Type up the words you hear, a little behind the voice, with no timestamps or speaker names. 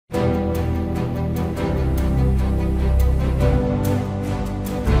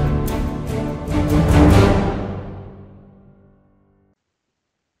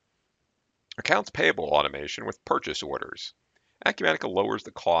Accounts payable automation with purchase orders. Acumatica lowers the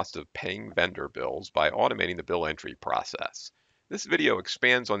cost of paying vendor bills by automating the bill entry process. This video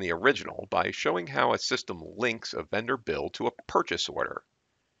expands on the original by showing how a system links a vendor bill to a purchase order.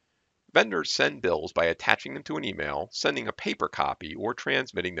 Vendors send bills by attaching them to an email, sending a paper copy, or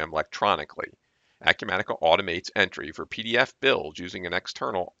transmitting them electronically. Acumatica automates entry for PDF bills using an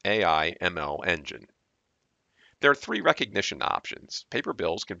external AI/ML engine. There are three recognition options. Paper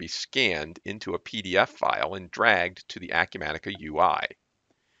bills can be scanned into a PDF file and dragged to the Acumatica UI.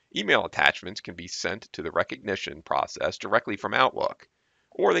 Email attachments can be sent to the recognition process directly from Outlook,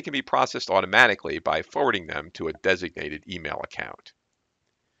 or they can be processed automatically by forwarding them to a designated email account.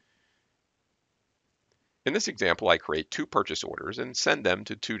 In this example, I create two purchase orders and send them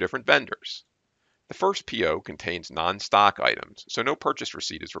to two different vendors. The first PO contains non-stock items, so no purchase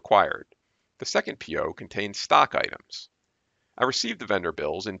receipt is required. The second PO contains stock items. I receive the vendor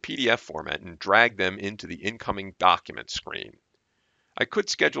bills in PDF format and drag them into the incoming document screen. I could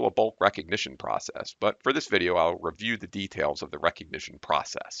schedule a bulk recognition process, but for this video I'll review the details of the recognition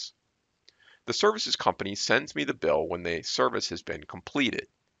process. The services company sends me the bill when the service has been completed.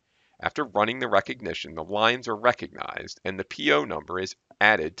 After running the recognition, the lines are recognized and the PO number is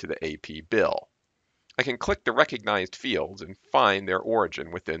added to the AP bill. I can click the recognized fields and find their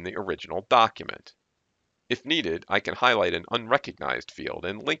origin within the original document. If needed, I can highlight an unrecognized field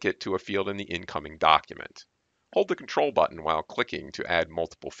and link it to a field in the incoming document. Hold the Control button while clicking to add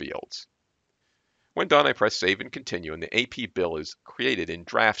multiple fields. When done, I press Save and Continue, and the AP bill is created in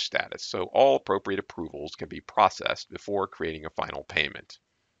draft status, so all appropriate approvals can be processed before creating a final payment.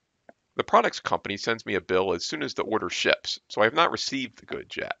 The products company sends me a bill as soon as the order ships, so I have not received the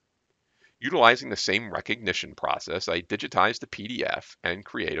goods yet. Utilizing the same recognition process, I digitize the PDF and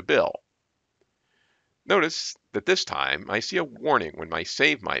create a bill. Notice that this time I see a warning when I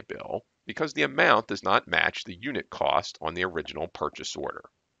save my bill because the amount does not match the unit cost on the original purchase order.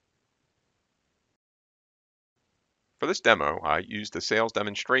 For this demo, I used the sales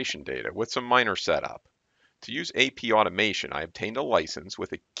demonstration data with some minor setup. To use AP automation, I obtained a license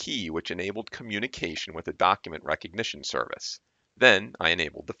with a key which enabled communication with a document recognition service. Then I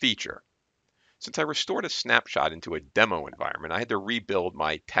enabled the feature. Since I restored a snapshot into a demo environment, I had to rebuild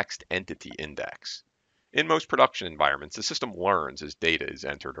my text entity index. In most production environments, the system learns as data is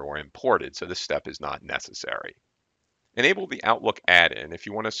entered or imported, so this step is not necessary. Enable the Outlook add-in if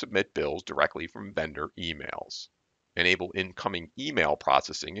you want to submit bills directly from vendor emails. Enable incoming email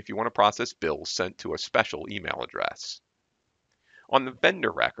processing if you want to process bills sent to a special email address. On the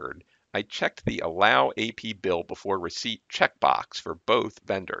vendor record, I checked the Allow AP Bill Before Receipt checkbox for both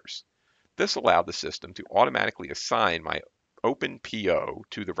vendors. This allowed the system to automatically assign my open PO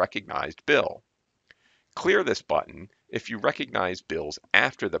to the recognized bill. Clear this button if you recognize bills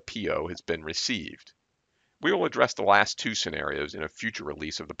after the PO has been received. We will address the last two scenarios in a future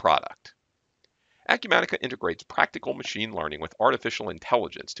release of the product. Acumatica integrates practical machine learning with artificial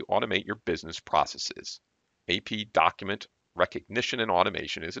intelligence to automate your business processes. AP document recognition and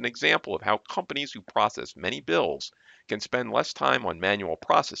automation is an example of how companies who process many bills can spend less time on manual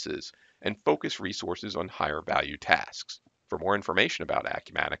processes and focus resources on higher value tasks. For more information about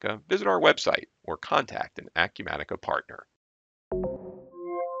Acumatica, visit our website or contact an Acumatica partner.